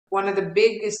one of the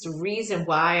biggest reason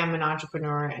why I'm an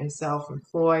entrepreneur and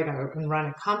self-employed and run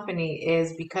a company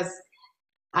is because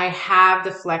I have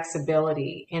the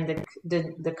flexibility and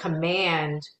the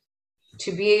command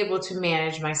to be able to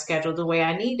manage my schedule the way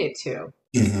I need it to.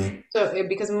 Hmm.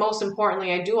 Because most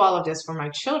importantly, I do all of this for my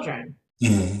children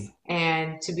Hmm.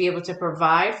 and to be able to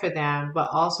provide for them, but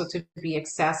also to be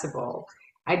accessible.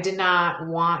 I did not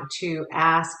want to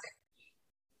ask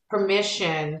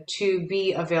permission to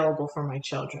be available for my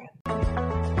children.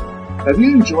 Have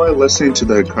you enjoyed listening to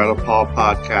the Incredible Paul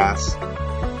podcast?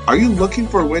 Are you looking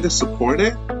for a way to support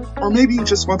it? Or maybe you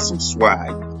just want some swag?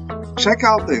 Check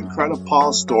out the Incredible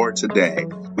Paul store today.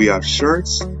 We have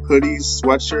shirts, hoodies,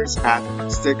 sweatshirts,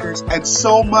 hats, stickers, and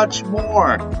so much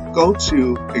more. Go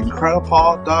to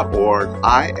incredipaul.org,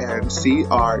 INCREDI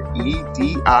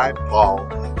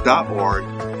Paul.org,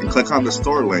 and click on the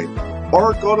store link.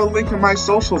 Or go to the link in my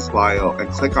socials bio and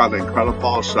click on the Incredible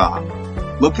Paul shop.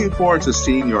 Looking forward to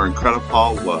seeing your Incredible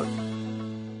Paul look.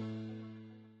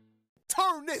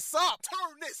 Turn this up,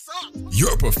 turn this up.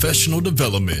 Your professional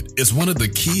development is one of the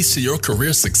keys to your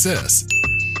career success.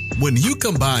 When you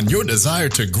combine your desire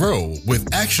to grow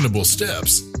with actionable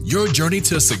steps, your journey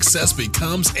to success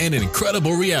becomes an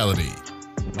incredible reality.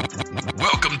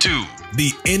 Welcome to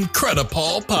the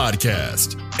Incredipaul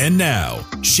Podcast. And now,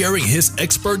 sharing his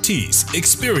expertise,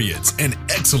 experience, and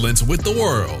excellence with the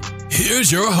world,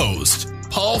 here's your host,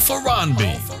 Paul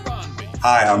Ferranbi.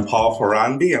 Hi, I'm Paul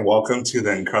Ferranbi, and welcome to the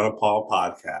Incredipaul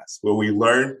Podcast, where we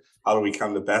learn how to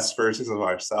become the best versions of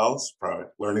ourselves by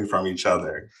learning from each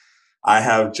other. I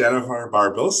have Jennifer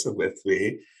Barbosa with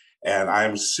me, and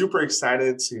I'm super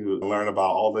excited to learn about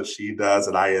all that she does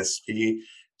at ISP.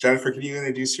 Jennifer, can you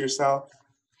introduce yourself?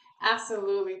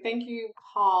 Absolutely. Thank you,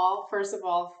 Paul, first of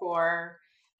all, for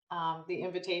the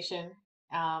invitation.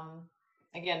 Um,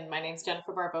 Again, my name is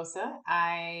Jennifer Barbosa.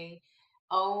 I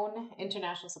own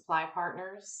International Supply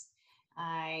Partners.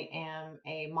 I am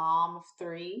a mom of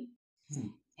three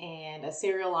and a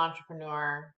serial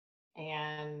entrepreneur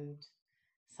and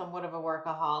somewhat of a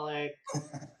workaholic.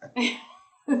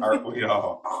 Aren't we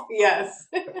all? Yes.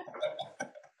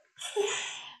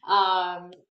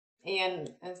 Um, and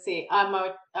let's see, I'm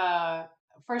a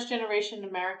first generation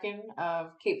American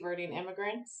of Cape Verdean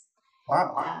immigrants.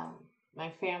 Wow.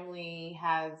 My family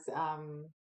has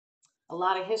a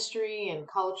lot of history and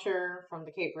culture from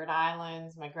the Cape Verde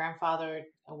Islands. My grandfather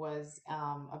was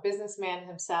a businessman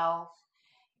himself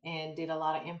and did a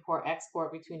lot of import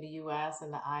export between the US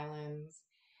and the islands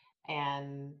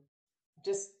and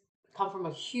just come from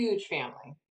a huge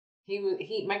family.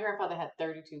 My grandfather had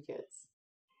 32 kids.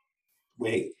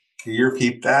 Wait, can you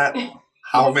repeat that?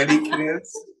 How many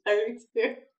kids?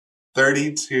 32.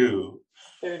 32.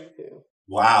 32.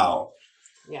 Wow.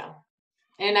 Yeah.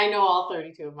 And I know all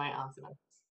 32 of my aunts and uncles.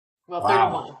 Well,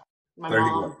 Wow. 31. My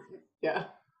 31. mom, yeah.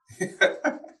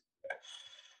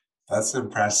 That's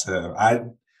impressive.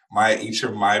 Each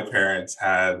of my parents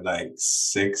had like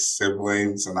six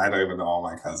siblings, and I don't even know all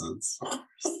my cousins.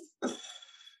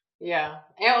 Yeah.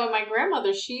 And my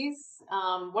grandmother,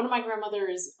 one of my grandmother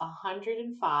is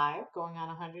 105, going on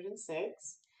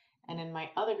 106. And then my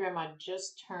other grandma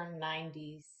just turned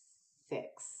 96.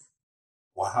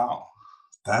 Wow,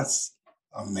 that's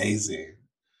amazing.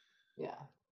 Yeah.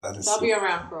 That So is I'll be super.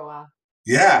 around for a while.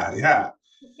 Yeah, yeah.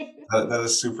 That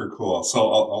is super cool.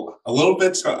 So a little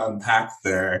bit to unpack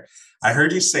there. I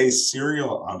heard you say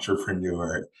serial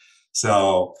entrepreneur.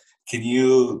 So can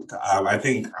you? I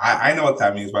think I know what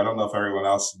that means, but I don't know if everyone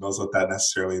else knows what that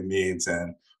necessarily means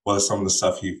and what is some of the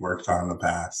stuff you've worked on in the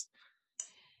past.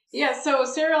 Yeah, so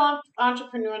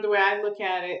entrepreneur, the way I look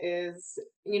at it is,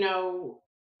 you know,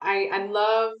 I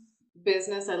love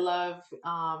business. I love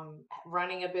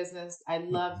running a business. I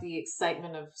love the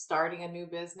excitement of starting a new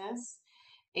business.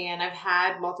 And I've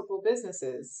had multiple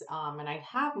businesses, and I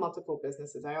have multiple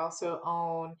businesses. I also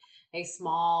own a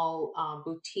small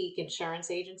boutique insurance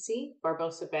agency,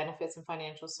 Barbosa Benefits and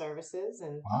Financial Services,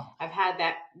 and Wow. I've had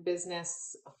that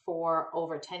business for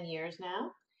over 10 years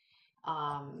now.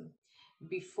 Um,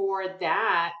 Before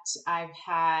that,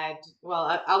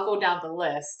 I'll go down the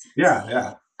list.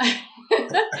 Yeah, yeah.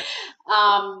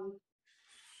 um,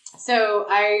 so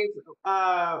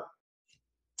uh,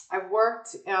 I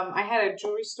worked, I had a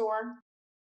jewelry store.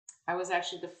 I was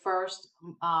actually the first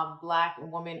Black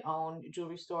woman owned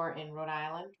jewelry store in Rhode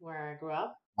Island where I grew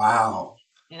up. Wow.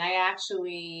 And I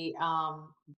actually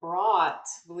brought,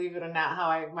 believe it or not,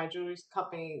 how my jewelry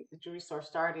company, the jewelry store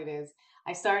started is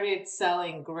I started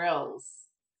selling grills.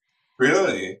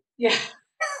 Really? Yeah.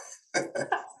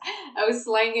 I was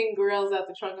slanging grills out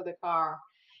the trunk of the car,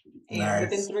 and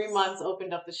within Nice. 3 months,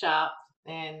 opened up the shop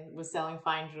and was selling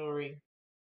fine jewelry.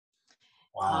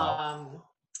 Wow.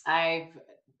 I've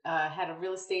had a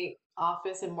real estate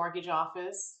office and mortgage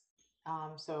office.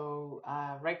 So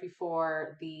right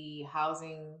before the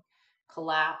housing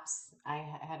collapse,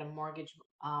 had a mortgage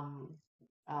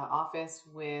office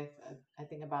with I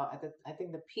think about I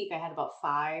think the peak I had about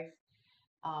five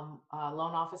loan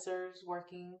officers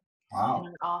working in Wow.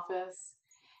 an office,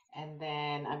 and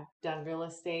then I've done real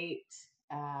estate,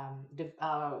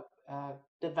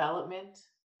 development,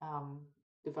 um,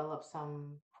 developed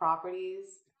some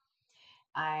properties.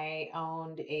 I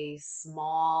owned a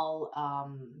small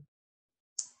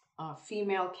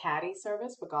female caddy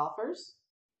service for golfers,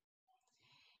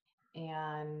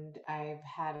 and I've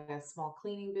had a small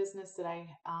cleaning business that I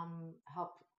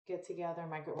helped get together.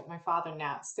 My father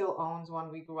now still owns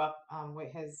one. We grew up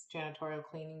with his janitorial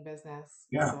cleaning business,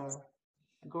 Yeah, so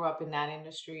I grew up in that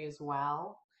industry as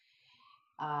well.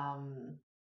 Um,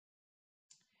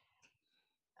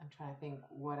 I'm trying to think,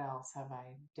 what else have I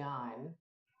done?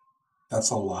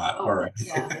 that's a lot. All Oh, right.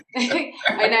 yeah.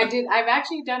 And I've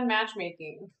actually done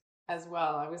matchmaking as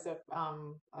well. I was a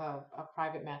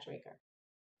private matchmaker.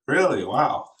 Really?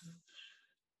 Wow.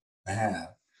 Man.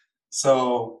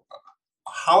 So,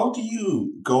 how do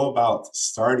you go about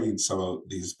starting some of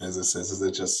these businesses? Is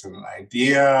it just an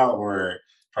idea or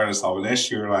trying to solve an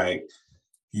issue? Or like,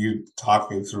 you talk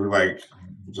me through like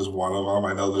just one of them.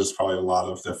 I know there's probably a lot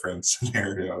of different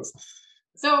scenarios.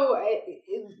 So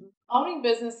owning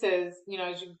businesses,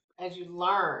 as you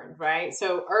learn, right?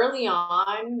 So early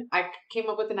on, I came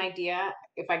up with an idea.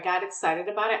 If I got excited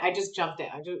about it, I just jumped in.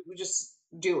 Would just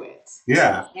do it,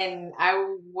 Yeah. and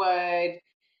I would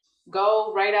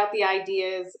go write out the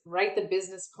ideas, write the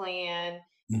business plan,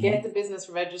 get Hmm. the business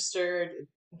registered,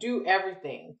 do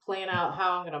everything, plan out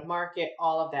how I'm going to market,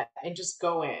 all of that, and just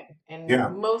go in. And Yeah.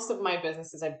 most of my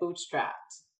businesses I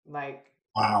bootstrapped, like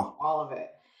Wow. all of it.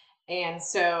 And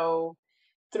so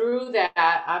through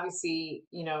that, obviously,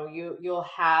 you'll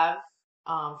have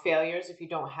failures if you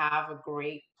don't have a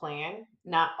great plan.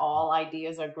 Not all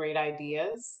ideas are great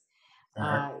ideas. Fair.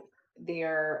 Uh,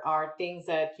 there are things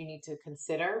that you need to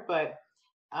consider, but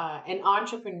an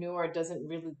entrepreneur doesn't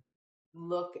really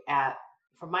look at,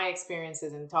 from my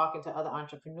experiences and talking to other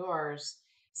entrepreneurs,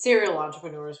 serial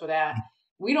entrepreneurs for that,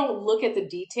 we don't look at the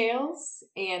details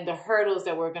and the hurdles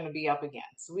that we're going to be up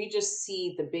against. We just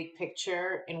see the big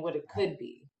picture and what it could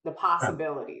be, the Yeah.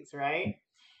 possibilities, right?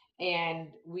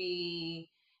 And we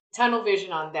tunnel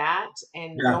vision on that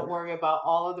and Yeah. don't worry about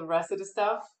all of the rest of the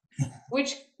stuff,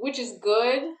 which is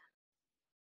good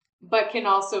but can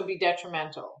also be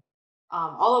detrimental.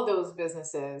 All of those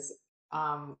businesses,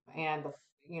 and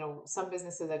some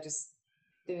businesses I just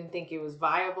didn't think it was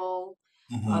viable.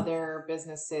 Hmm. Other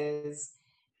businesses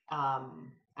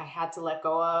I had to let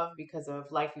go of because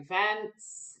of life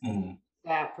events Hmm.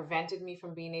 that prevented me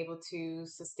from being able to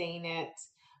sustain it.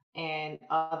 And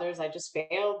others I just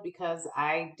failed because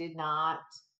I did not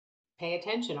pay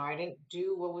attention, or I didn't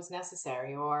do what was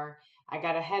necessary, or I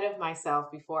got ahead of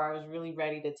myself before I was really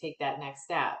ready to take that next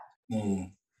step. Hmm.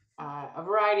 A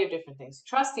variety of different things.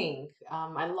 Trusting.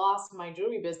 I lost my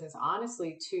jewelry business,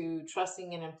 honestly, to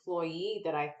trusting an employee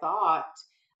that I thought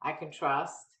I could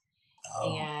trust,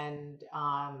 Oh. and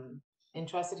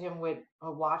entrusted him with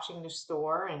watching the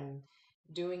store and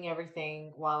doing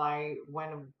everything while I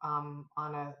went on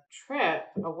a trip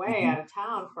away Hmm. out of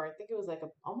town for, I think it was like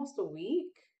almost a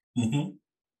week. Hmm.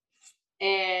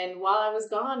 And while I was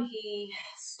gone, he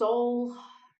stole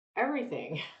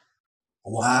everything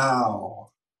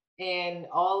Wow. and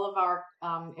all of our,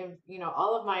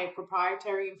 all of my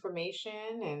proprietary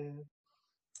information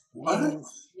What? and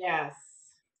yes,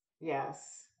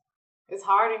 yes, it's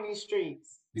hard in these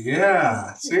streets.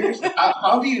 Yeah, seriously.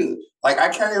 How do you like? I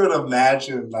can't even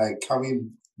imagine like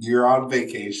coming. You're on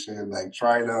vacation, like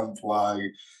trying to unplug, and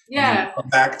then Yeah, come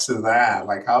back to that.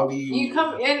 Like, how do you you?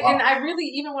 come and Wow. I really,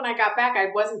 even when I got back, I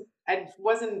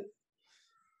wasn't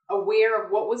aware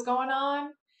of what was going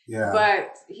on, Yeah.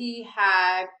 but he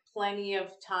had plenty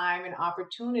of time and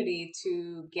opportunity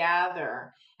to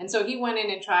gather. And so he went in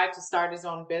and tried to start his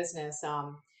own business.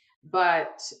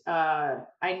 But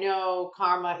I know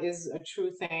karma is a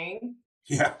true thing,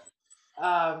 Yeah.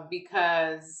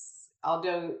 because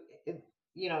although, it,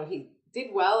 he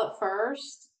did well at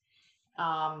first,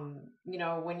 when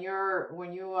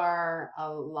you are a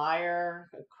liar,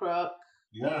 a crook,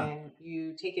 Yeah. and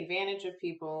you take advantage of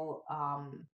people,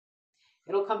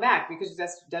 it'll come back because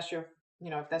that's your,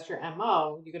 if that's your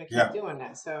MO, you're gonna keep Yeah. doing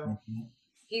that. So Mhm.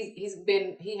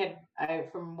 he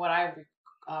had, from what I've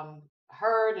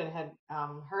heard and had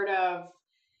heard of,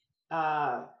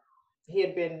 uh, he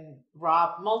had been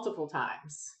robbed multiple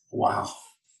times. Wow.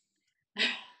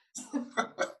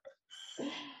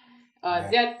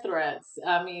 Yeah. death threats.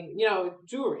 I mean,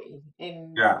 jewelry,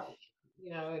 and Yeah.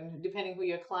 and depending who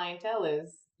your clientele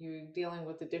is, you're dealing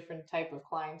with a different type of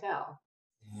clientele.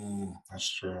 That's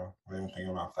true. I didn't think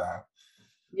about that.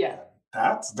 Yeah.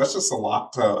 That's just a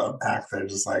lot to unpack there.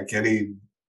 Just like getting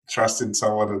trusting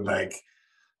someone and like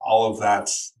all of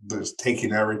that's just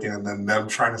taking everything and then them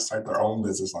trying to start their own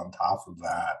business on top of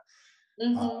that. Uh,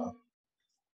 Hmm.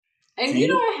 And do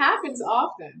you it happens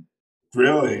often.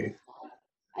 really?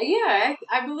 Yeah,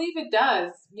 I believe it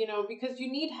does, because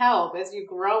you need help as you're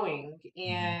growing, Mhm.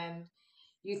 and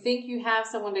you think you have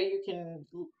someone that you can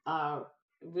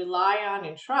rely on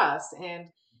and trust.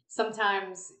 And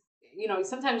sometimes,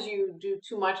 sometimes you do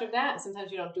too much of that, and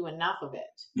sometimes you don't do enough of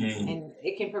it. Mm, And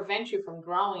it can prevent you from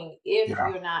growing if yeah,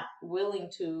 you're not willing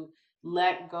to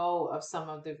let go of some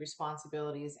of the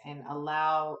responsibilities and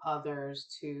allow others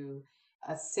to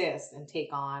assist and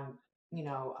take on,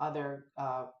 other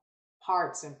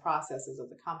parts and processes of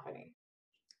the company.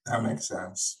 that makes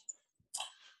sense.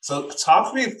 So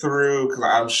talk me through because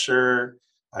I'm sure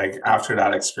like after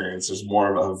that experience, there's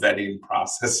more of a vetting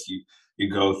process you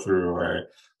go through, or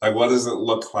like what does it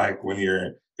look like when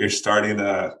you're starting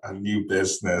a new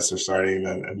business or starting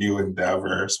a new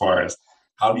endeavor as far as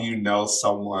how do you know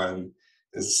someone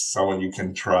is someone you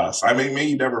can trust? I mean,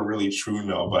 maybe you never really true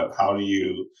know, but how do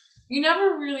you You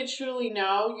never really truly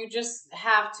know. You just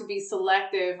have to be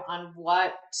selective on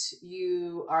what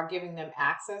you are giving them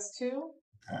access to,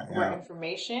 what yeah.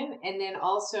 information, and then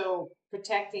also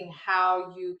protecting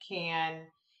how you can,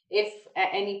 if at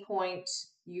any point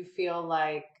you feel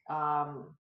like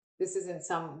this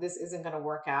isn't going to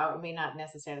work out. It may not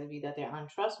necessarily be that they're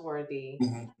untrustworthy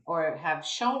Mhm. or have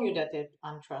shown you that they're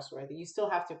untrustworthy. You still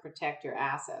have to protect your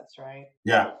assets, right?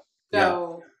 Yeah. Yeah.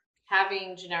 So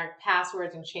having generic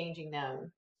passwords and changing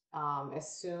them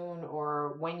as soon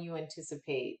or when you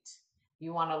anticipate,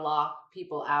 you want to lock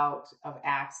people out of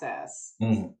access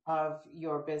Mhm. of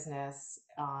your business.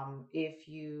 If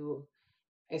you,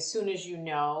 as soon as you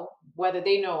know, whether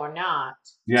they know or not,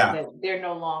 Yeah. that they're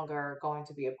no longer going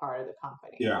to be a part of the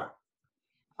company. Yeah.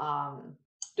 um,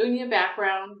 Doing your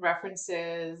background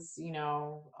references,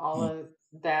 all Mm. of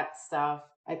that stuff,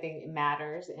 I think it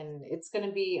matters. And it's going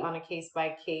to be on a case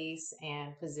by case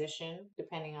and position,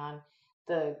 depending on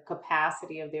the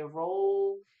capacity of their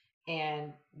role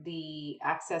and the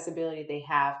accessibility they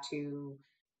have to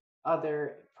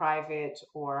other private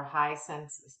or high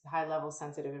level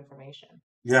sensitive information.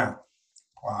 Yeah.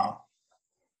 Wow.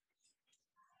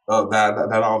 Oh,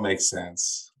 that all makes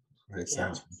sense. Makes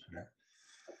Yeah. sense.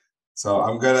 So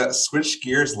I'm gonna switch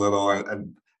gears a little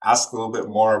and ask a little bit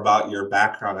more about your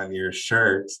background and your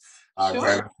shirts. 'Cause I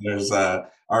Sure. know there's a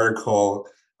article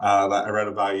that I read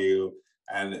about you,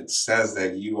 and it says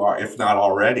that you are, if not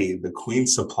already, the queen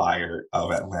supplier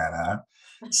of Atlanta.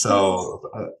 So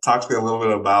talk to me a little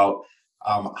bit about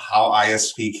how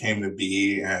ISP came to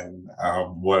be and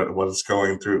what it's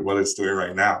going through, what it's doing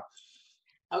right now.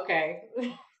 Okay.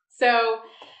 So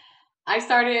I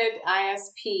started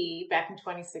ISP back in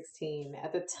 2016.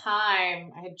 At the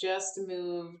time, I had just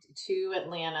moved to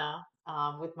Atlanta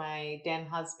with my then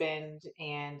husband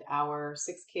and our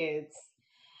 6 kids,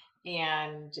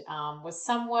 and was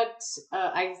somewhat,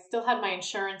 I still had my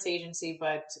insurance agency,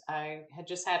 but I had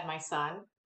just had my son.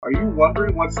 Are you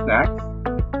wondering what's next?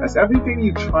 Has everything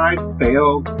you tried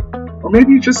failed? Or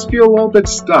maybe you just feel a little bit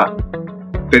stuck?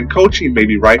 Then coaching may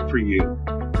be right for you.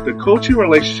 The coaching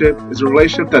relationship is a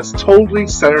relationship that's totally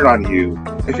centered on you.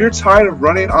 If you're tired of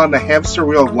running on the hamster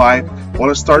wheel of life, want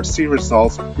to start seeing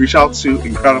results, reach out to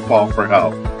Incredible for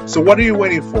help. So what are you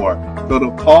waiting for? Go to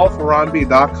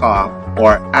paulferranbi.com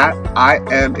or at I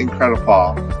am Incredible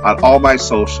on all my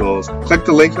socials. Click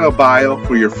the link in the bio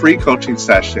for your free coaching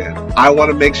session. I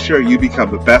want to make sure you become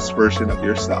the best version of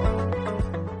yourself.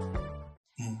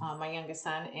 Mm, My youngest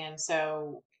son, and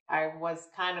so I was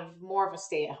kind of more of a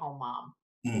stay-at-home mom.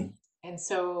 mm, And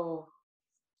so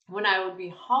when I would be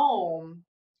home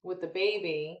with the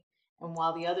baby and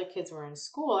while the other kids were in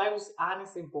school, I was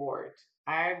honestly bored.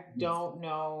 I mm. don't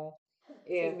know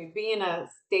if being a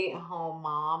stay-at-home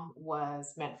mom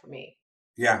was meant for me.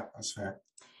 Yeah, that's fair.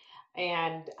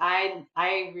 And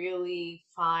I really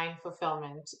find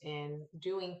fulfillment in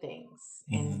doing things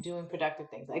and Mhm, doing productive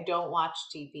things. I don't watch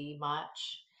TV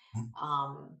much. mm,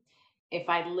 Um, if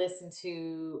I listen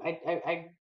to, I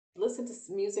listen to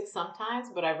music sometimes,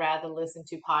 but I rather listen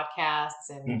to podcasts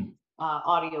and mm.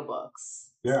 audiobooks.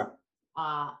 Yeah,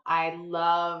 I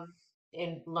love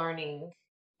in learning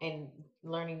and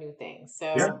learning new things.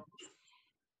 yeah. So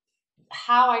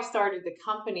how I started the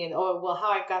company, and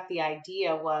how I got the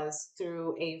idea was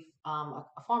through a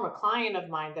former client of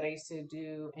mine that I used to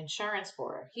do insurance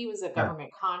for. He was a Yeah.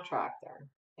 government contractor,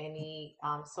 and he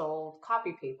sold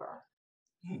copy paper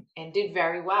Mm. and did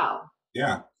very well.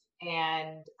 Yeah.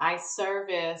 And I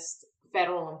serviced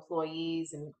federal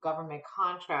employees and government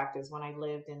contractors when I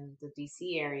lived in the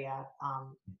DC area,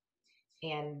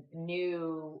 and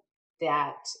knew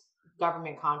that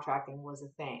government contracting was a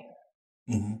thing.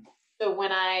 Hmm. So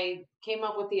when I came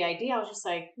up with the idea, I was just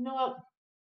like, you know what?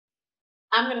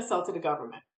 I'm going to sell to the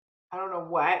government. I don't know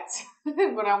what,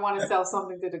 but I want to sell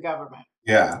something to the government.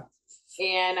 Yeah.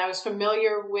 And I was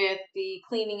familiar with the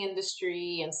cleaning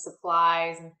industry and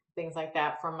supplies and things like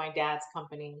that from my dad's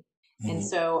company. And Hmm.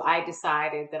 so I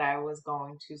decided that I was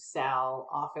going to sell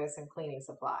office and cleaning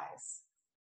supplies.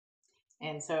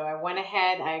 And so I went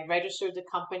ahead, I registered the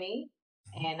company,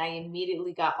 and I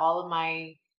immediately got all of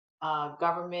my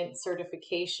government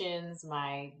certifications,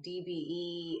 my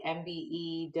DBE,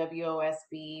 MBE,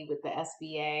 WOSB with the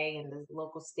SBA and the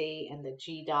local state, and the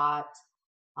GDOT,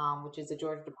 which is the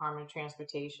Georgia Department of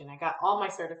Transportation. I got all my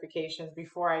certifications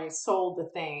before I sold the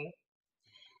thing,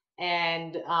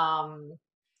 and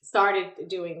started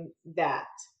doing that.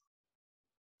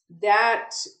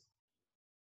 That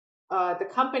the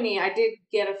company, I did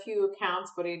get a few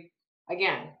accounts, but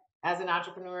again, as an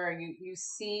entrepreneur, you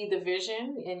see the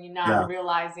vision and you're not Yeah.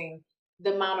 realizing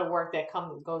the amount of work that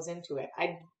goes into it.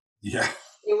 Yeah.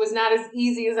 It was not as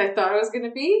easy as I thought it was going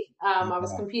to be. I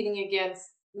was Yeah. competing against,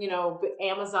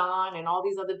 Amazon and all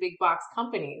these other big box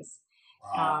companies.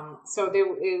 Wow. So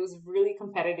it was really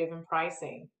competitive in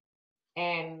pricing.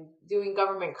 And doing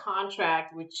government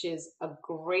contract, which is a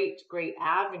great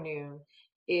avenue,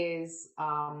 is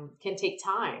can take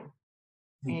time,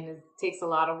 Hmm. and it takes a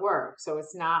lot of work. So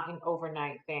it's not an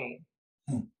overnight thing.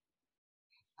 Hmm.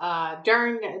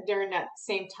 During that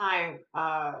same time,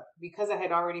 because I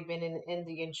had already been in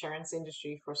the insurance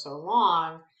industry for so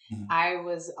long, Hmm. I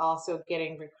was also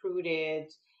getting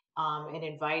recruited and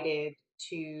invited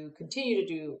to continue to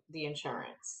do the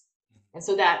insurance. And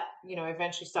so that,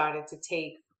 eventually started to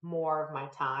take more of my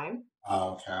time.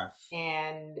 Okay.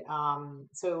 And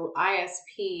so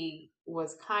ISP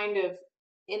was kind of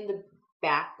in the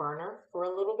back burner for a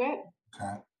little bit.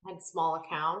 Okay. Had small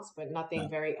accounts, but Yeah. nothing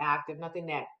very active, nothing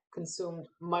that consumed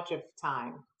much of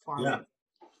time for Yeah.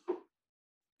 me.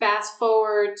 Fast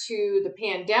forward to the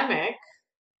pandemic,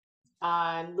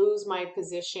 lose my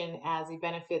position as a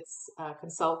benefits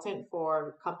consultant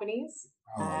for companies.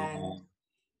 Oh, And yeah.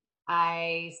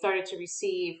 I started to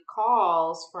receive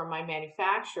calls from my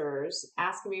manufacturers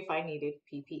asking me if I needed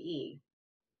PPE.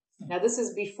 Now, this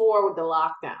is before the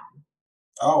lockdown.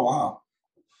 Oh, wow.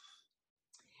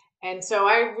 And so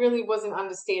I really wasn't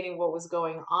understanding what was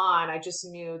going on. I just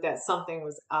knew that something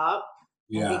was up.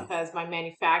 And Yeah. because my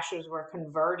manufacturers were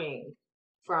converting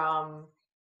from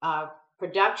uh,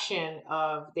 production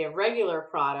of their regular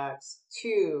products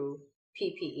to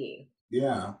PPE.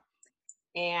 Yeah.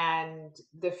 And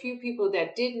the few people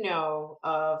that did know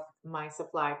of my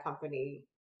supply company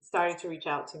started to reach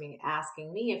out to me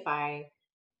asking me if I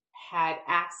had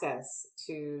access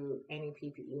to any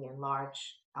PPE in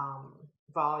large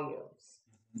volumes.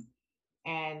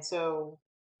 And so,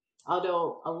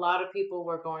 although a lot of people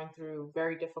were going through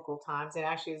very difficult times, and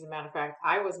actually, as a matter of fact,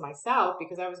 I was myself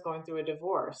because I was going through a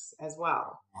divorce as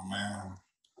well. Oh, man.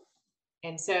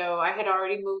 And so I had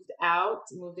already moved out,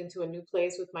 moved into a new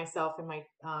place with myself and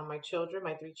my children,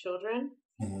 my three children,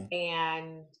 Hmm.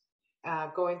 and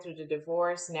going through the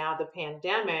divorce. Now the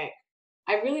pandemic,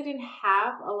 I really didn't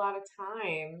have a lot of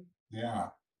time, Yeah.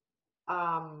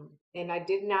 and I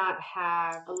did not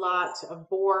have a lot of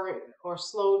bored or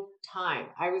slow time.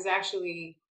 I was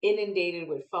actually inundated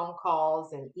with phone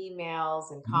calls and emails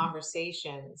and Hmm.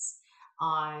 conversations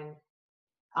on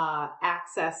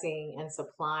accessing and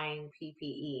supplying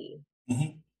PPE.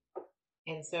 Hmm.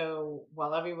 And so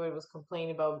while everyone was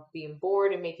complaining about being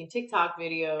bored and making TikTok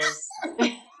videos,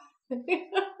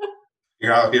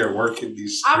 You're out here working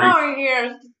these I'm streets. out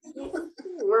here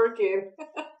working.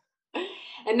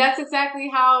 And that's exactly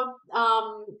how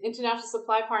International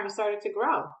Supply Partners started to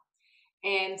grow.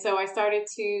 And so I started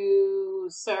to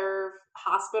serve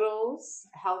hospitals,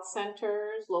 health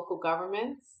centers, local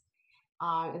governments,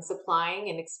 in supplying,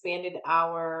 and expanded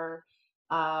our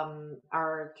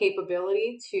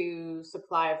capability to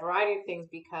supply a variety of things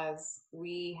because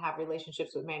we have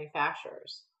relationships with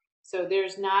manufacturers. So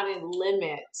there's not a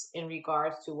limit in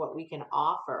regards to what we can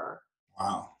offer,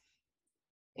 Wow.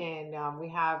 and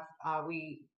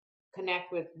we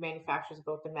connect with manufacturers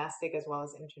both domestic as well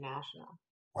as international.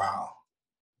 Wow.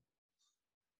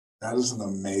 That is an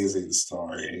amazing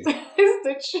story. It's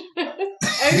the truth.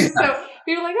 And so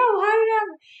people are like, oh, how did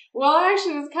that? Well,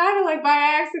 actually, it's kind of like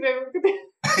by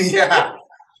Yeah. accident.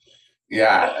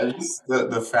 Yeah, and just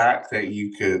the fact that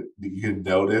you could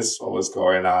notice what was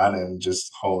going on and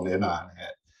just hone in on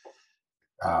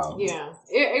it. Um, Yeah,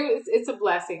 it's a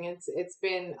blessing. It's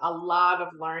been a lot of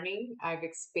learning. I've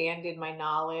expanded my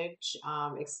knowledge,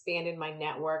 expanded my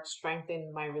network,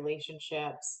 strengthened my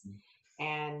relationships,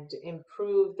 and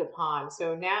improved upon.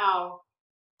 So now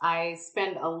I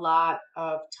spend a lot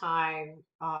of time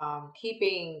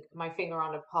keeping my finger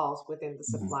on the pulse within the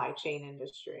mhm, supply chain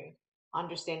industry,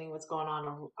 understanding what's going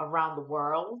on around the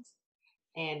world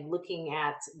and looking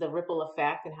at the ripple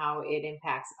effect and how it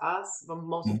impacts us, but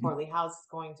most mhm. importantly, how it's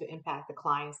going to impact the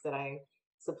clients that I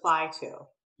supply to,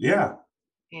 Yeah,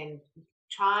 and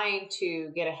trying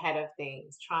to get ahead of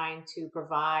things, trying to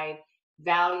provide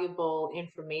valuable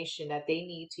information that they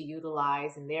need to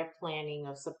utilize in their planning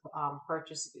of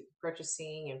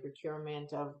purchasing and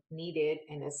procurement of needed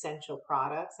and essential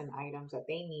products and items that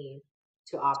they need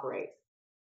to operate.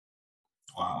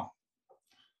 wow,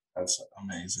 that's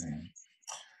amazing.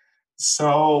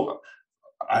 So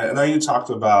I know you talked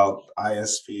about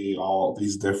ISP, all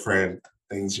these different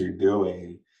things you're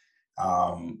doing.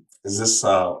 Is this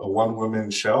a one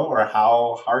woman show, or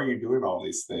how are you doing all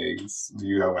these things? Do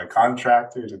you have like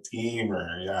contractors, a team,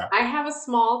 or yeah? I have a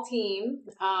small team.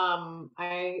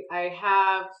 I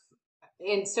have,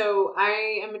 and so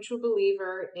I am a true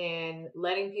believer in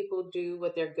letting people do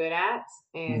what they're good at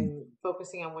Mm, and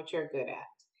focusing on what you're good at.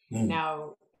 mm,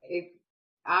 Now, it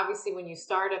obviously when you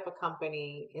start up a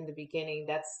company in the beginning,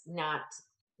 that's not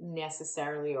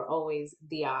necessarily or always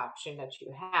the option that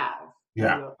you have.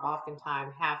 yeah, You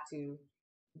oftentimes have to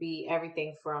be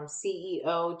everything from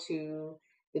CEO to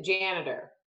the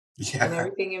janitor and yeah,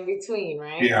 everything in between,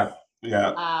 right? yeah,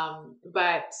 yeah.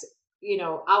 But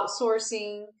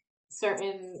outsourcing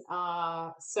certain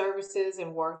services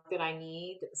and work that I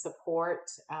need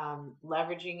support,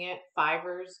 leveraging it.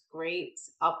 Fiverr's great.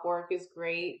 Upwork is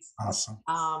great. Awesome.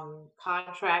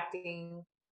 Contracting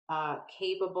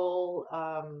capable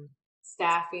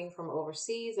staffing from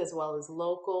overseas as well as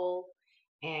local,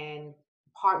 and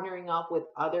partnering up with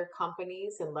other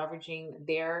companies and leveraging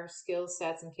their skill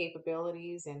sets and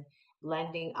capabilities and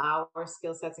lending our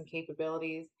skill sets and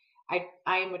capabilities.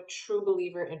 I am a true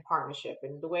believer in partnership.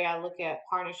 And the way I look at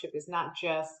partnership is not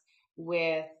just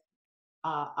with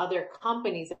other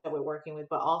companies that we're working with,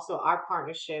 but also our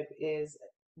partnership is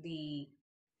the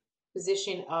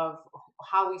position of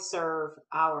how we serve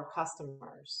our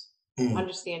customers, Mm,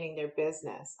 understanding their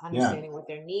business, yeah, understanding what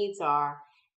their needs are,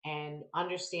 and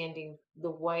understanding the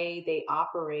way they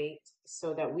operate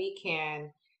so that we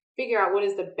can figure out what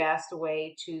is the best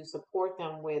way to support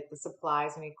them with the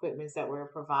supplies and equipments that we're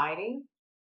providing,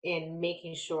 in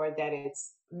making sure that it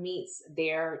meets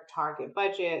their target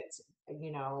budget,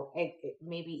 it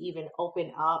maybe even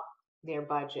open up their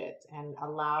budget and mm,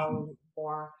 allow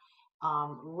more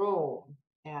room,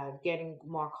 getting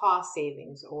more cost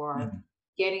savings or mm,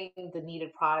 getting the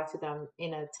needed product to them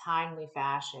in a timely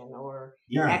fashion or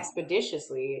yeah,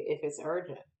 expeditiously if it's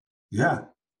urgent. yeah.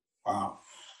 Wow.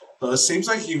 So it seems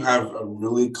like you have a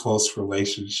really close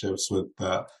relationships with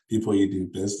the people you do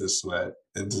business with.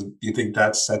 And do you think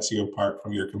that sets you apart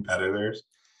from your competitors?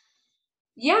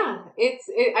 Yeah,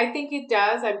 I think it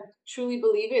does. I truly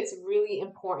believe it's really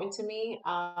important to me.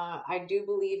 I do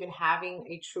believe in having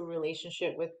a true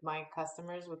relationship with my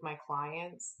customers, with my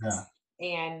clients, Yeah.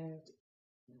 and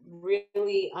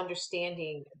really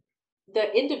understanding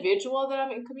the individual that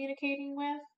I'm communicating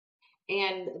with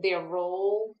and their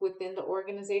role within the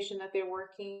organization that they're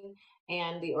working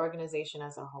and the organization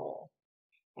as a whole.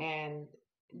 And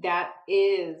that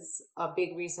is a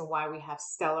big reason why we have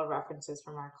stellar references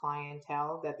from our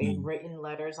clientele, that they've Mm, written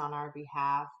letters on our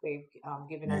behalf. They've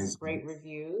given us amazing. great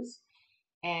reviews.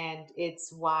 And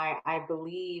it's why I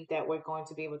believe that we're going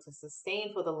to be able to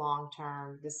sustain for the long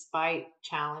term, despite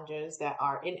challenges that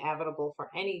are inevitable for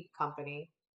any company.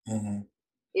 Mhm.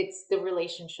 It's the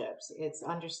relationships, it's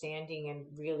understanding and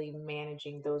really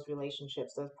managing those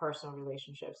relationships, those personal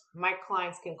relationships. My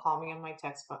clients can call me on my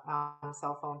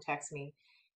cell phone, text me,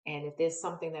 and if there's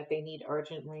something that they need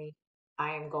urgently,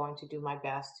 I am going to do my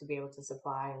best to be able to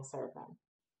supply and serve them.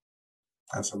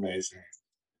 That's amazing.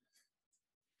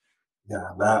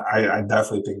 Yeah, that I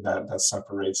definitely think that that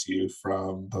separates you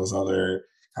from those other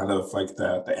kind of like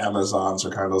the Amazons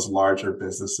or kind of those larger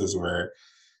businesses where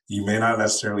you may not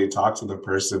necessarily talk to the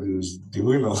person who's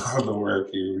doing a lot of the work.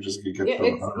 You just get Yeah, the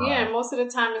it's yeah, runaround. most of the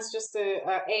time it's just a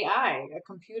AI, a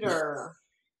computer.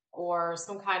 or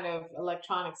some kind of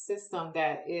electronic system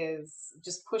that is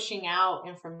just pushing out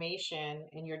information,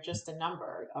 and you're just a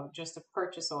number of just a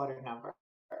purchase order number.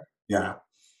 Yeah,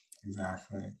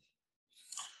 exactly.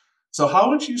 So how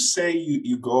would you say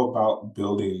you go about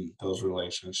building those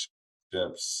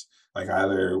relationships, like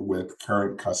either with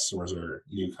current customers or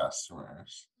new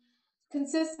customers?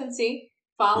 Consistency,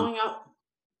 Mm, following up,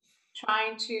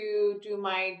 trying to do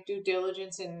my due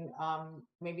diligence and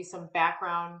maybe some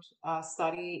background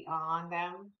study on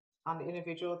them, on the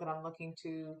individual that I'm looking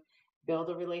to build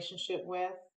a relationship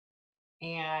with,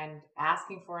 and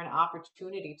asking for an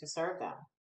opportunity to serve them.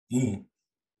 mm,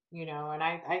 And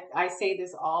I say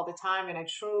this all the time, and I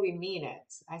truly mean it.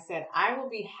 I said, I will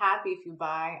be happy if you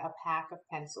buy a pack of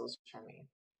pencils from me.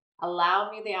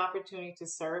 Allow me the opportunity to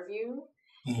serve you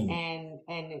mm.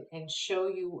 and show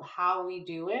you how we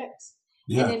do it.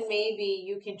 And Yeah, then maybe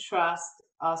you can trust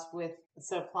us with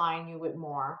supplying you with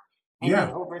more, and then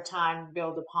yeah, over time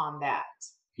build upon that.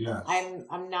 yes.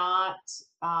 I'm not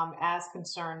as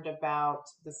concerned about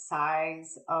the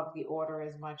size of the order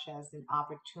as much as an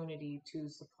opportunity to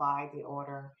supply the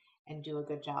order and do a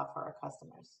good job for our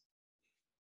customers.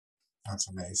 That's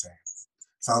amazing.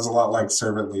 Sounds a lot like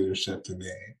servant leadership to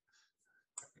me.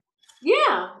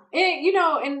 Yeah,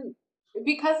 and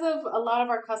because of a lot of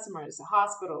our customers,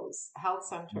 hospitals, health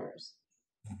centers,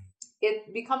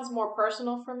 it becomes more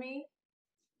personal for me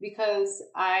because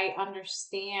I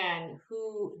understand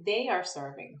who they are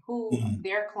serving, who Mhm,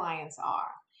 their clients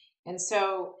are. And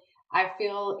so I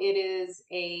feel it is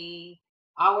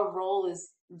our role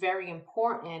is very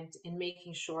important in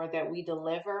making sure that we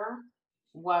deliver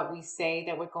what we say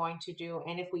that we're going to do.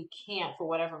 And if we can't, for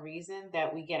whatever reason,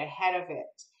 that we get ahead of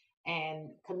it and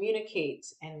communicate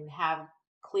and have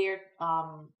clear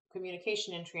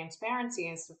communication and transparency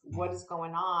as to what mhm, is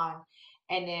going on,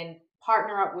 and then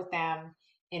partner up with them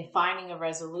in finding a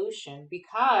resolution,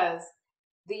 because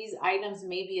these items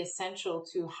may be essential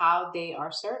to how they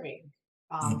are serving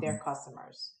their mhm,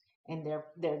 customers and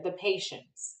the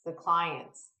patients, the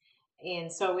clients.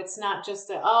 And so it's not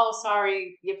just oh,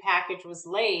 sorry, your package was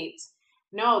late.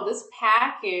 No, this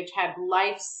package had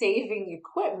life-saving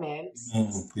equipment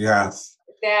mhm. Yes.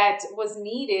 that was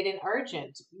needed and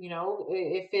urgent.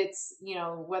 If it's,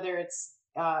 whether it's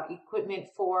equipment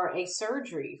for a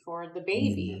surgery for the Mhm.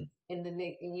 baby in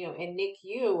in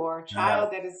NICU, or a Yeah.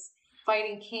 child that is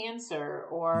fighting cancer,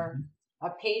 or Mhm, a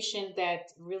patient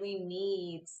that really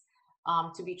needs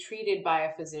to be treated by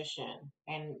a physician,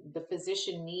 and the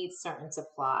physician needs certain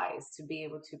supplies to be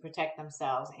able to protect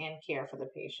themselves and care for the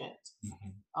patient.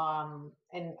 mhm.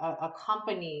 And a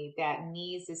company that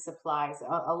needs the supplies,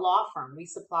 a law firm. We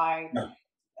supplied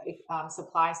Yeah.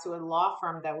 supplies to a law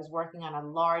firm that was working on a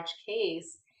large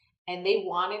case, and they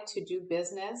wanted to do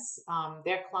business.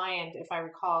 Their client, if I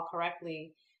recall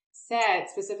correctly,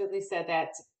 specifically said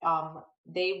that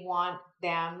they want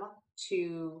them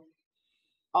to,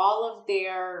 all of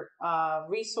their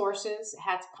resources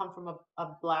had to come from a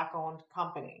black owned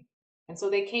company. And so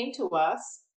they came to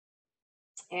us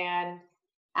and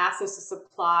asked us to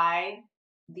supply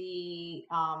the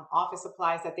office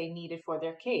supplies that they needed for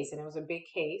their case. And it was a big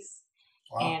case.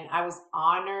 Wow. And I was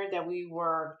honored that we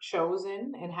were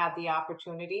chosen and had the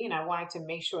opportunity. And I wanted to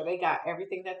make sure they got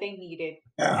everything that they needed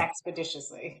Yeah.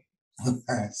 expeditiously.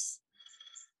 Nice.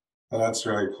 Well, that's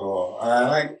really cool. I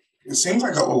like. It seems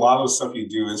like a lot of the stuff you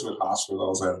do is with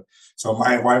hospitals, and so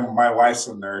my wife's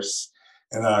a nurse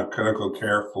in a critical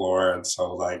care floor, and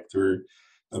so like through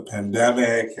the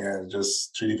pandemic and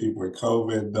just treating people with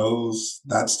COVID,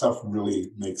 that stuff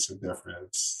really makes a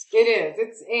difference. It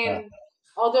is. Yeah. And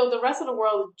although the rest of the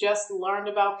world just learned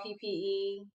about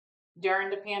PPE during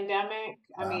the pandemic,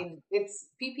 I Yeah. mean, it's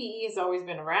PPE has always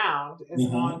been around as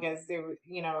Hmm. long as there,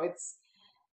 it's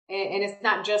and it's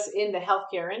not just in the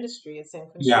healthcare industry. It's in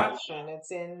Yeah. construction,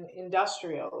 it's in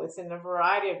industrial, it's in a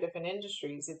variety of different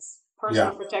industries. It's Yeah.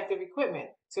 personal protective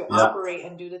equipment to Yep. operate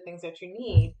and do the things that you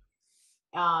need.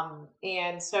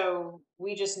 And so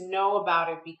we just know about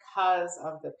it because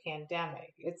of the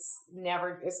pandemic. It's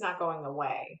not going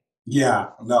away. Yeah,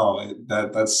 no,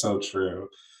 that's so true.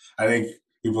 I think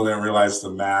people didn't realize the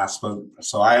mass, but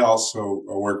so I also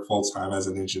work full time as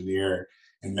an engineer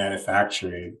in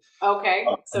manufacturing. Okay,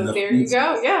 And so there you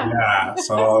go. Yeah. yeah,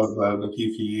 so the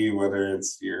PPE, whether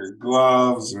it's your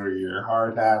gloves or your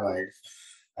hard hat, like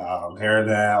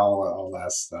hairnet, all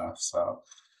that stuff. So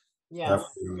Yes.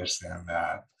 definitely understand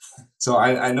that. So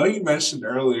I know you mentioned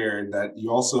earlier that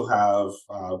you also have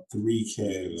 3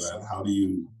 kids. And how do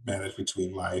you manage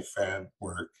between life and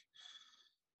work?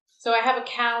 So I have a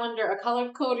calendar, a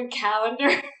color coded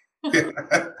calendar,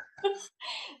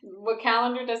 what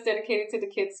calendar that's dedicated to the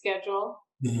kids' schedule.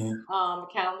 Mhm.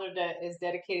 calendar that is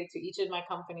dedicated to each of my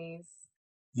companies.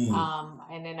 Mm.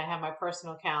 And then I have my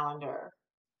personal calendar,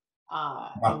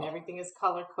 and Wow. everything is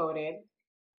color coded.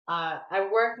 I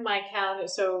work my calendar.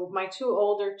 So my two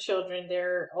older children,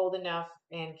 they're old enough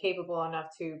and capable enough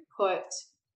to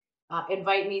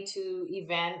invite me to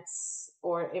events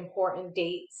or important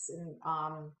dates and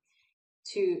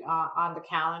to on the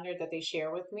calendar that they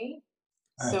share with me,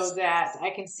 so Nice. that I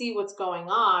can see what's going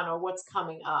on or what's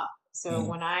coming up. So Mhm.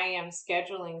 when I am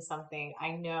scheduling something,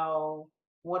 I know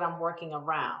what I'm working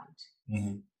around.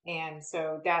 Mhm. And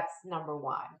so that's number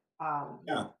one.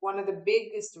 Yeah. One of the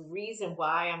biggest reason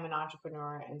why I'm an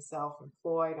entrepreneur and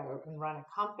self-employed and run a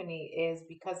company is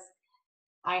because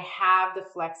I have the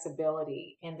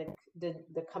flexibility and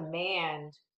the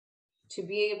command to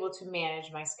be able to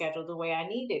manage my schedule the way I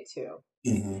need it to.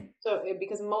 Mhm.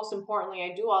 Because most importantly,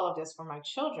 I do all of this for my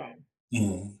children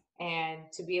Mhm.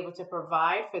 and to be able to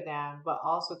provide for them, but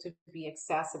also to be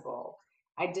accessible.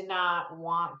 I did not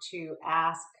want to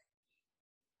ask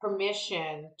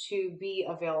permission to be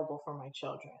available for my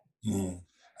children. Mm.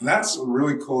 And that's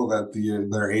really cool that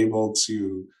they're able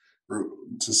re-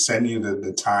 to send you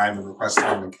the time and request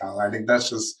time and calendar. I think that's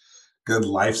just good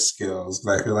life skills.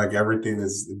 I feel like everything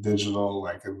is digital,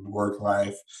 like in work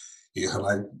life.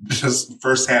 Like just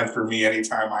firsthand for me,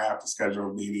 anytime I have to schedule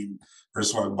a meeting,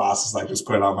 first one boss is like, just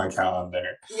put it on my calendar.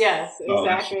 Yes, So it's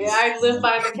exactly. just I live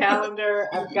by the calendar.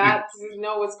 I've got to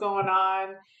know what's going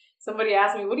on. Somebody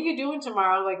asked me, "What are you doing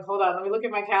tomorrow?" I'm like, hold on, let me look at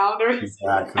my calendar. I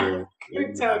exactly, couldn't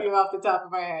tell exactly. you off the top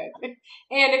of my head.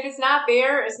 And if it's not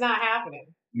there, it's not happening.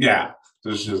 Yeah,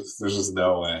 there's just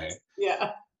no way.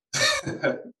 Yeah.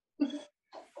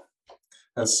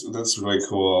 That's really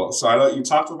cool. So I know you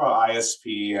talked about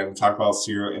ISP and talked about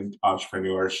serial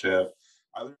entrepreneurship.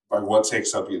 Like what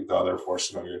takes up the other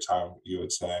portion of your time, you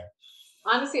would say?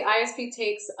 Honestly, ISP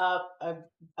takes up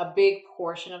a big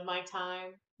portion of my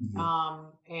time.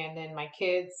 Mhm. And then my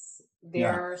kids,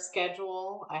 Yeah, their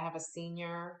schedule. I have a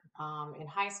senior in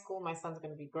high school. My son's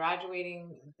going to be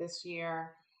graduating this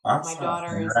year. My awesome.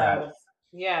 daughter is a Congrats.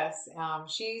 yes.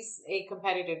 She's a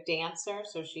competitive dancer,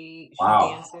 so she Wow.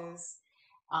 dances,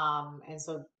 and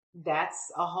so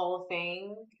that's a whole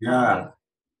thing. Yeah.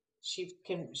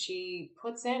 And she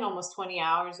puts in almost 20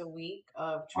 hours a week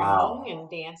of training Wow. and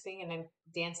dancing, and then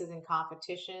dances in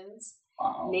competitions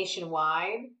Wow.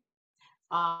 nationwide.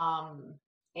 um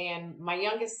and my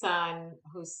youngest son,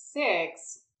 who's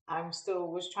 6, I'm still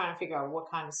was trying to figure out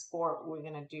what kind of sport we're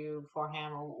going to do for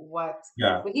him, or what.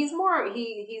 Yeah. But he's more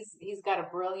he's got a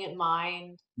brilliant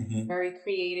mind, Hmm. very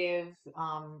creative,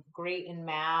 great in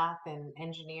math and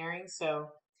engineering. So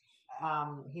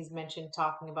he's mentioned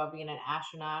talking about being an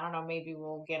astronaut. I don't know, maybe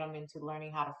we'll get him into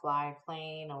learning how to fly a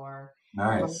plane or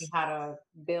learning Nice. how to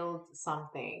build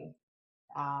something.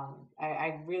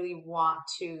 I really want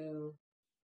to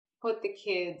put the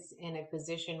kids in a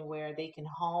position where they can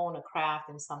hone a craft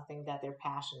and something that they're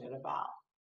passionate about.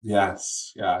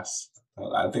 Yes. Yes.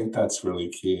 I think that's really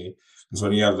key because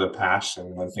when you have the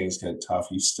passion, when things get tough,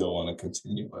 you still want to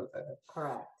continue with it.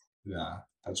 Correct. Yeah,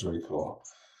 that's really cool.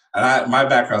 And my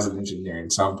background's in engineering,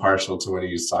 so I'm partial to what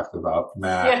he's talked about,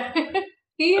 math. Yeah,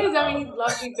 he is. I mean, Um, he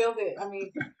loves to build it. I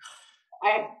mean,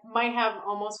 I might have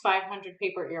almost 500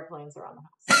 paper airplanes around the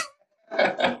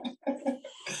house.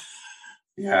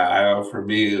 yeah, I know for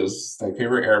me, it was like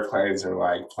favorite airplanes are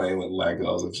like playing with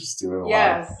Legos and just doing a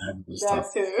lot of Yes, random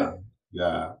stuff. that too.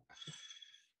 Yeah,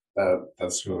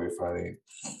 that's really funny.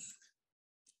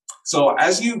 So,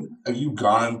 as you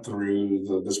gone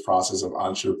through this process of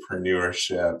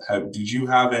entrepreneurship, did you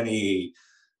have any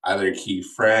either key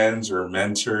friends or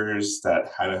mentors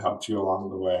that kind of helped you along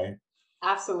the way?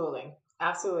 Absolutely.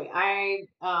 Absolutely. I've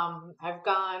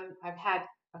had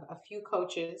a few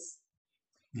coaches.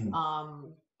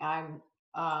 Mm, I'm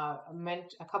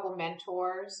a couple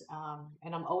mentors,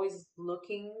 and I'm always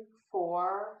looking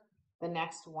for the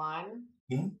next one.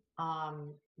 mm,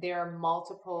 There are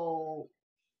multiple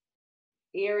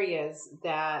areas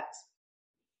that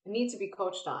need to be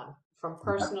coached on, from yeah,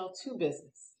 personal to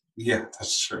business. yeah,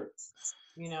 that's true.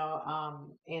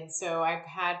 And so I've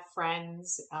had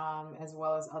friends, as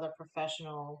well as other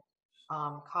professional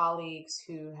colleagues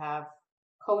who have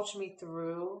coached me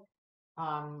through.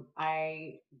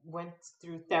 I went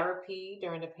through therapy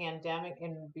during the pandemic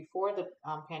and before the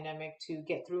pandemic to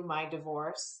get through my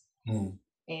divorce. Mm,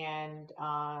 And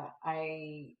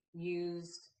I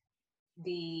used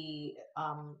the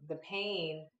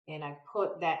pain, and I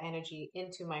put that energy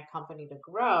into my company to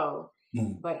grow.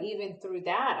 mm, But even through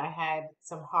that, I had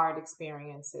some hard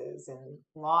experiences and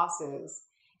losses.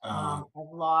 uh,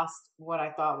 I've lost what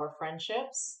I thought were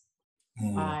friendships.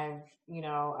 mm, I've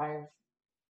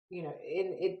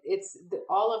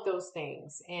all of those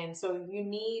things. And so you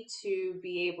need to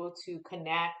be able to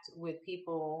connect with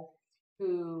people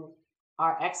who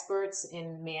are experts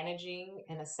in managing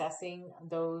and assessing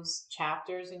those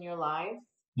chapters in your life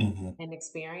Hmm. and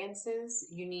experiences.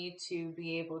 You need to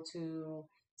be able to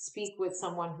speak with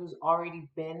someone who's already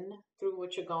been through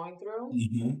what you're going through,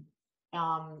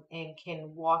 Hmm. and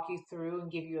can walk you through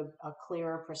and give you a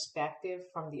clearer perspective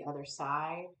from the other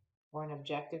side, or an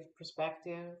objective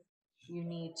perspective. You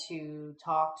need to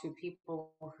talk to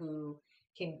people who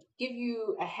can give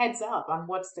you a heads up on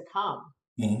what's to come.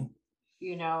 Hmm.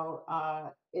 You know,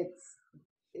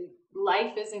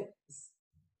 life isn't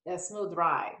a smooth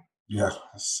ride. Yeah,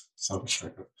 that's so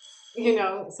true.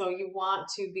 So you want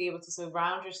to be able to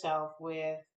surround yourself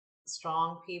with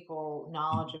strong people,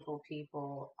 knowledgeable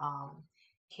people,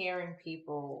 caring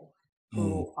people Mm-hmm.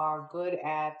 who are good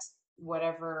at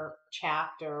whatever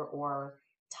chapter or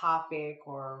topic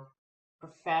or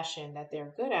profession that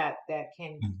they're good at, that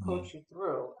can Hmm. coach you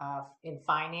through. In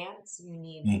finance, you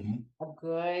need Hmm. a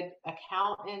good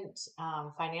accountant,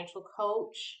 financial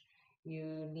coach.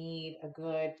 You need a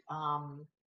good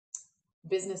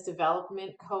business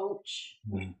development coach.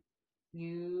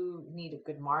 You need a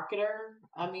good marketer.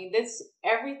 I mean, this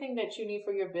everything that you need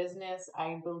for your business.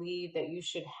 I believe that you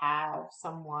should have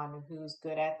someone who's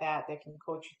good at that can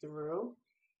coach you through,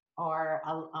 or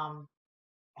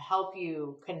help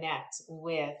you connect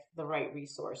with the right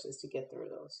resources to get through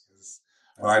those.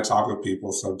 When I talk with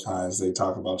people, sometimes they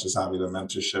talk about just having a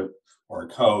mentorship or a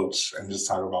coach and just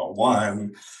talk about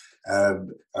one.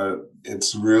 And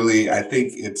it's really, I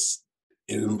think it's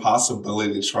an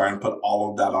impossibility to try and put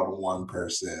all of that on one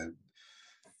person.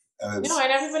 And No, it's,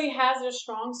 and everybody has their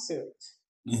strong suit.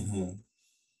 mhm,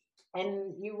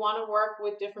 And you want to work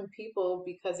with different people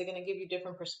because they're going to give you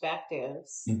different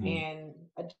perspectives mhm,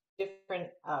 and different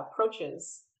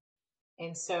approaches.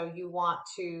 And so you want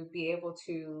to be able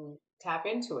to tap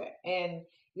into it. And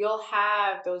you'll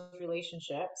have those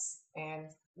relationships,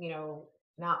 and,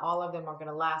 not all of them are going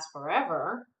to last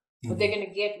forever, but they're mhm. going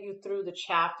to get you through the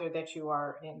chapter that you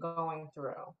are going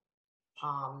through,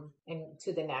 and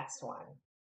to the next one.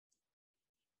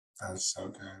 That's so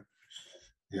good.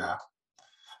 Yeah.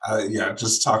 Yeah,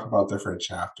 just talk about different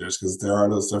chapters because there are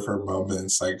those different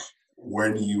moments, like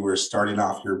when you were starting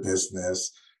off your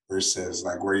business versus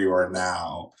like where you are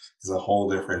now is a whole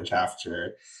different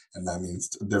chapter. And that means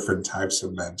different types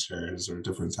of mentors or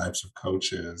different types of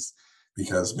coaches,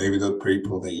 because maybe the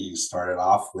people that you started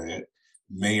off with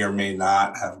may or may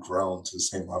not have grown to the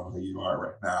same level that you are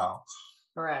right now.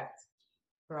 Correct.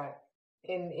 Correct.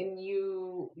 And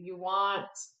you want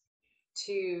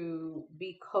to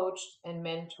be coached and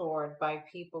mentored by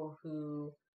people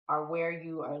who are where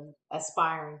you are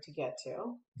aspiring to get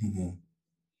to. Hmm.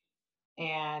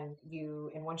 And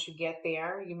once you get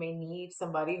there, you may need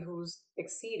somebody who's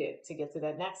exceeded to get to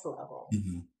that next level.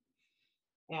 Hmm.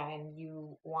 And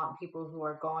you want people who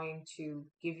are going to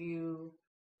give you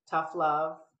tough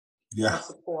love Yeah, and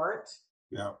support,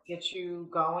 yeah, get you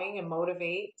going and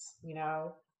motivate.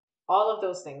 All of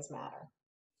those things matter.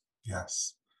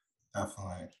 yes,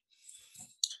 definitely.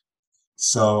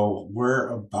 So we're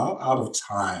about out of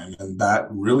time, and that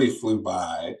really flew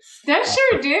by. That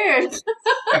sure did.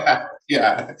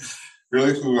 Yeah,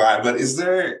 really flew by. But is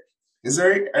there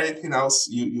anything else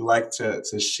you like to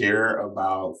share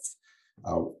about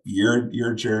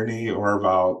your journey or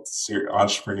about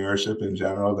entrepreneurship in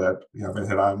general that we haven't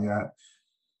hit on yet?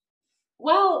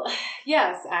 Well,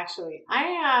 yes, actually. I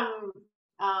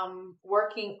am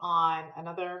working on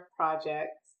another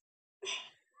project.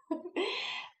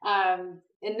 And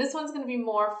this one's going to be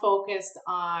more focused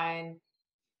on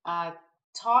uh,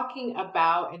 talking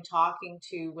about and talking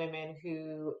to women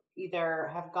who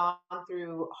either have gone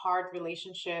through hard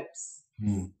relationships,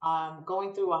 Mm,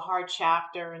 going through a hard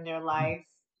chapter in their life,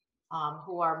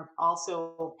 who are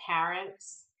also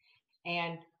parents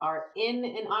and are in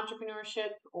an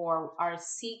entrepreneurship or are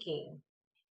seeking.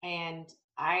 And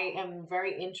I am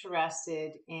very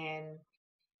interested in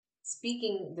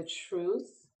speaking the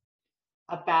truth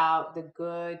about the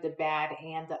good, the bad,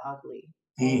 and the ugly,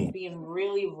 and mm, being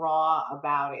really raw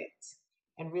about it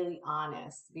and really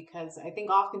honest. Because I think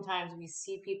oftentimes we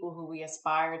see people who we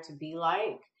aspire to be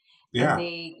like, and yeah.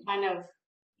 they kind of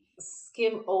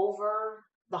skim over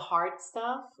the hard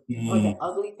stuff or the Mm,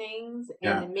 ugly things, and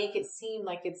yeah. then make it seem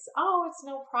like it's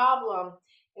no problem.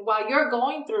 And while you're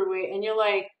going through it and you're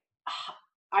like, "Ah,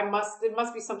 there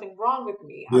must be something wrong with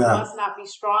me. I Yeah. must not be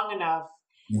strong enough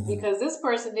Mhm. because this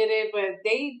person did it, but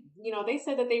they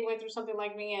said that they went through something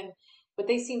like me, and but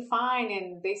they seemed fine,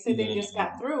 and they said they just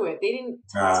got Mm, through it. They didn't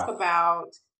talk yeah.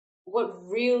 about what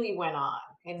really went on.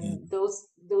 and those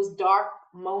dark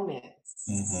moments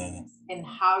Mm-hmm. and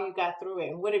how you got through it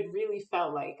and what it really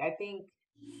felt like. I think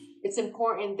it's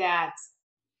important that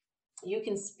you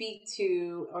can speak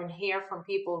to or hear from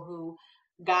people who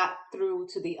got through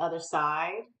to the other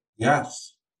side,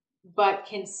 Yes. but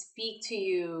can speak to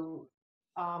you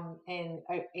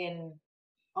and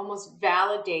almost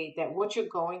validate that what you're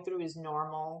going through is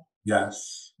normal,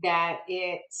 Yes. that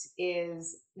it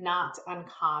is not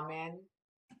uncommon,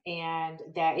 and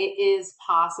that it is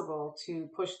possible to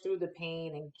push through the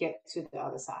pain and get to the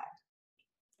other side.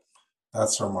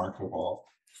 That's remarkable.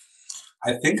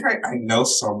 I think I know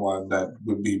someone that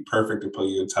would be perfect to put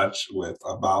you in touch with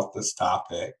about this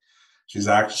topic. She's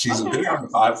Okay. been on the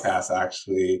podcast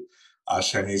actually,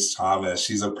 Shanice Thomas.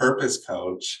 She's a purpose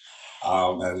coach,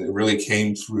 and it really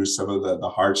came through some of the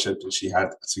hardship that she had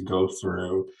to go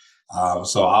through.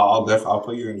 So I'll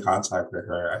put you in contact with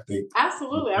her. I think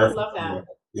Absolutely. I would perfect. love that.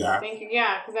 Yeah. Thank you.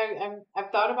 Yeah, because I've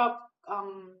thought about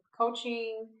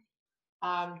coaching,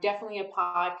 definitely a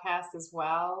podcast as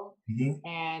well, Mhm.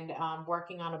 and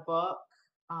working on a book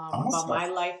about Awesome. my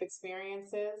life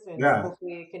experiences, and Yeah.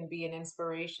 hopefully it can be an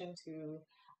inspiration to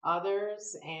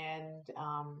others, and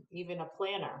even a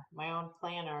planner, my own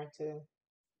planner to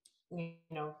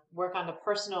work on the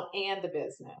personal and the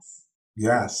business.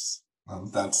 Yes.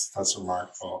 That's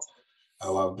remarkable. I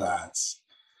love that.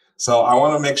 So I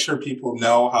want to make sure people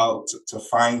know how to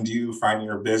find you, find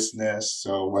your business.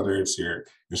 So whether it's your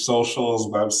socials,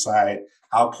 website,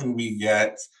 how can we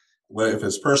get, if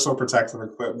it's personal protective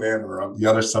equipment or the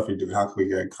other stuff you do, how can we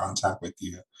get in contact with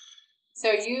you?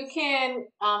 So you can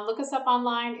look us up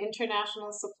online,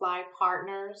 International Supply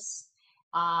Partners.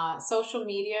 Social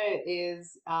media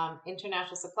is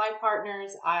International Supply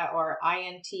Partners, or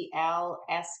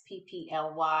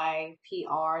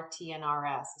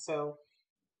INTLSPPLYPRTNRS. So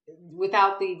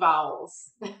without the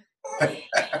vowels.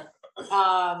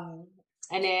 um,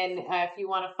 and then if you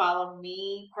want to follow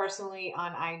me personally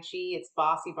on IG, it's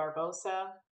Bossy Barbosa.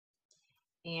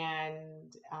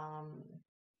 And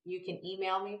you can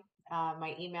email me.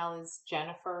 My email is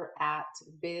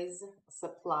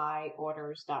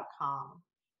jennifer@bizsupplyorders.com.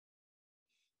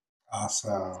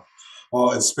 Awesome.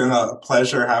 Well, it's been a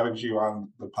pleasure having you on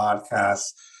the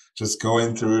podcast, just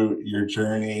going through your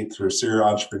journey through serial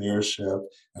entrepreneurship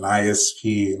and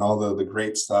ISP and all the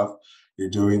great stuff you're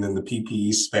doing in the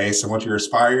PPE space and what you're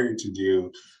aspiring to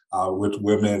do with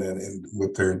women and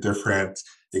with their different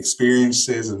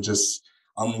experiences and just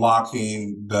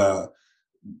unlocking that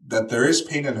there is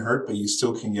pain and hurt, but you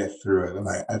still can get through it. And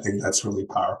I think that's really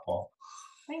powerful.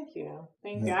 Thank you.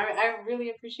 Thank you. Yeah. I really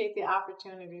appreciate the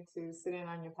opportunity to sit in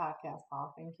on your podcast,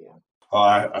 Paul. Thank you. Well,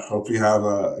 I hope you have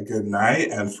a good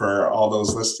night. And for all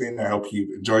those listening, I hope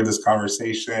you enjoyed this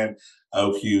conversation. I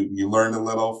hope you learned a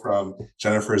little from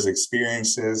Jennifer's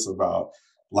experiences about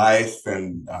life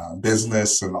and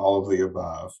business and all of the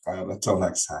above. Until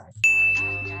next time.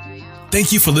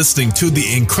 Thank you for listening to the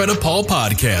Incredipaul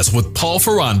podcast with Paul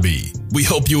Ferranbi. We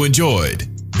hope you enjoyed.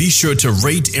 Be sure to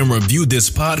rate and review this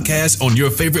podcast on your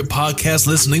favorite podcast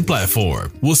listening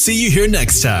platform. We'll see you here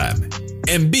next time.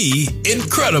 And be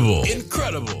incredible.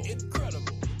 Incredible.